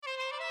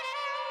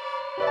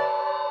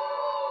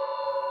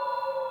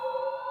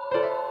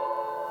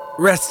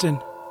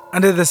Resting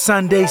under the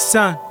Sunday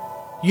sun.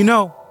 You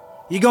know,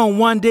 you're gonna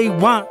one day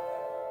want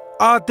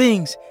all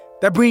things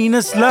that bring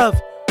us love,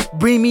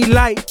 bring me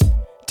light,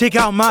 take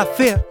out my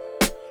fear.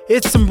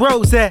 It's some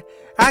roads that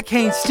I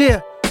can't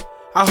steer.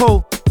 I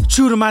hold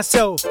true to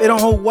myself, it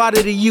don't hold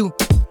water to you.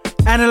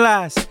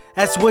 Analyze,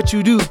 that's what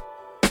you do.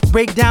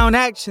 Break down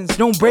actions,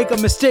 don't break up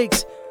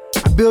mistakes.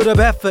 I build up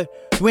effort,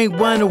 you ain't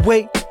one to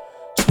wait.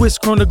 Swiss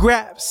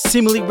chronographs,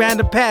 seemingly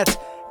random paths.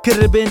 Could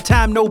have been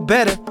time no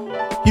better.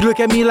 You look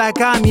at me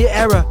like I'm your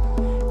era.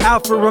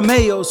 Alfa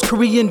Romeos,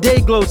 Korean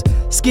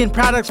Dayglows, skin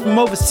products from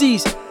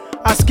overseas.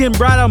 Our skin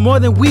brought out more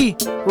than we're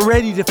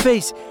ready to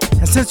face.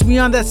 And since we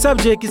on that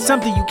subject, it's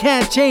something you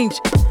can't change.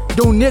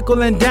 Don't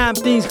nickel and dime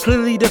things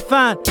clearly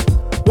defined.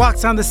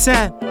 Walks on the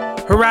sand,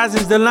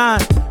 horizon's the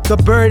line. The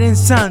bird and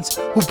sons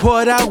who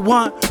poured out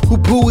want, who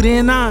pulled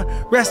in on.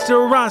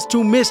 Restaurants,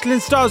 2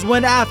 Michelin stars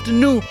one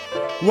afternoon.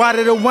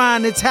 Water to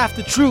wine, it's half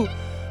the truth.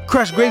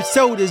 Crushed grape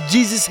sodas,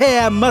 Jesus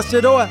hair,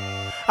 mustard oil.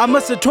 I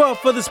must have toiled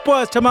for the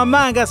spoils till my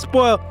mind got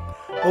spoiled.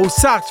 Old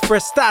socks,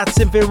 fresh thoughts,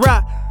 infant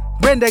rot.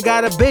 Brenda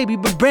got a baby,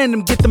 but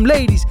Brandon get them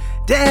ladies.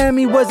 Damn,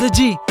 he was a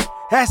G.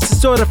 That's the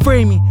sort of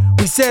framing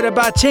we said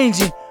about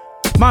changing.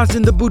 Mom's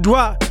in the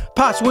boudoir,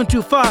 pops went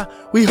too far.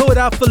 We hold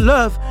out for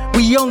love,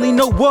 we only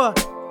know war.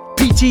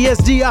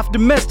 PTSD off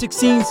domestic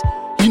scenes.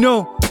 You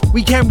know,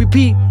 we can't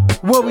repeat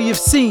what we have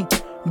seen.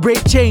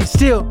 Break chains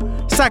still,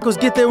 cycles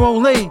get their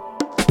own lane.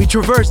 We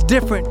traverse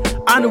different,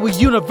 honor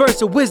with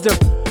universal wisdom.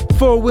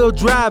 4-wheel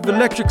drive,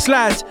 electric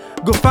slides.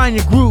 Go find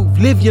your groove,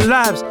 live your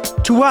lives.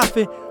 Too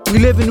often, we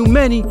live in too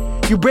many.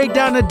 You break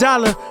down a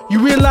dollar,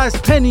 you realize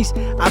pennies.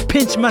 I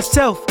pinch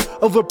myself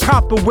over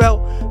proper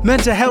wealth.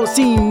 Mental health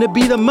seem to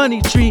be the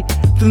money tree.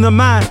 From the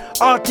mind,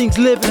 all things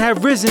live and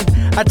have risen.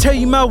 I tell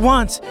you my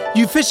wants,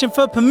 you fishing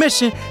for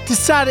permission.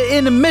 Decided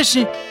in a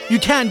mission, you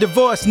can't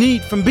divorce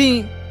need from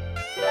being.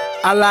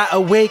 I lie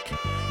awake,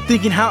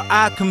 thinking how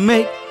I can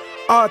make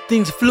all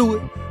things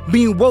fluid.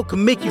 Being woke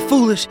can make you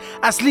foolish.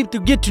 I sleep to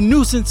get to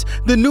nuisance.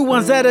 The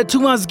nuance that a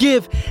 2 ounce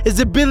give is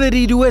the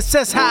ability to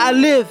assess how I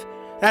live.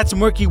 That's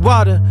murky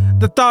water.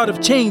 The thought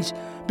of change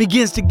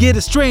begins to get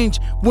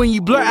estranged when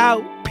you blur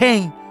out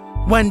pain.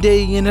 One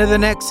day into the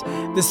next,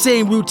 the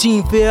same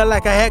routine feel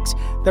like a hex.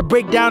 The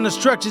breakdown of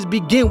structures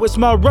begin with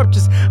small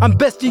ruptures. I'm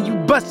besting you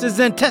busters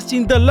and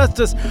testing the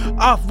lusters.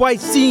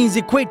 Off-white scenes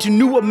equate to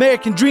new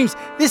American dreams.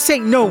 This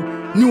ain't no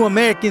new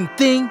American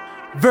thing.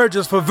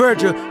 Virgil's for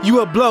Virgil, you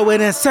will blow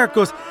it in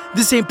circles.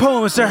 This ain't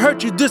poems to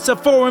hurt you, this a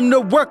forum to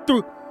work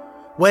through.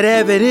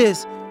 Whatever it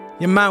is,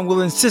 your mind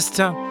will insist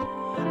on.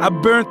 I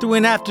burn through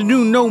an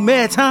afternoon, no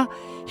meds, huh?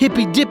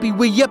 Hippy dippy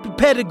with yuppie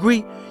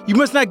pedigree. You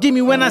must not give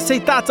me when I say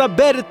thoughts are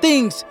better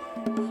things.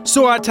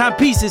 So our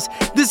timepieces,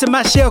 this is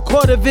my shell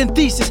Cordovan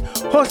thesis.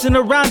 Horsing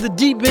around the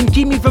deep end,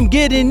 keep me from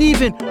getting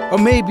even. Or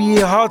maybe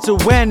it halts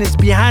awareness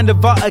behind the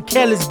vault of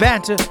careless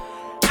banter.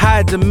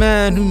 Hides a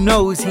man who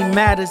knows he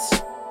matters.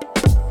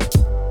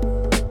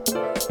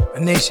 A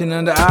nation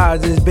under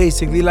odds is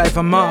basically life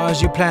on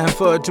Mars. You plan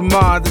for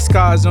tomorrow, the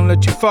scars don't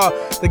let you fall.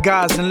 The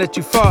gods don't let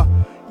you fall.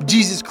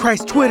 Jesus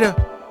Christ, Twitter.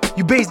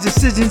 You base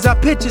decisions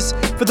on pictures.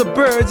 For the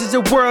birds is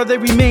a world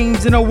that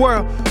remains in a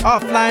world.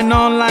 Offline,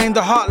 online,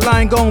 the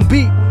hotline gon'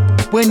 beat.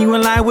 When you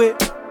in line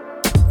with,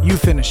 you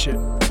finish it.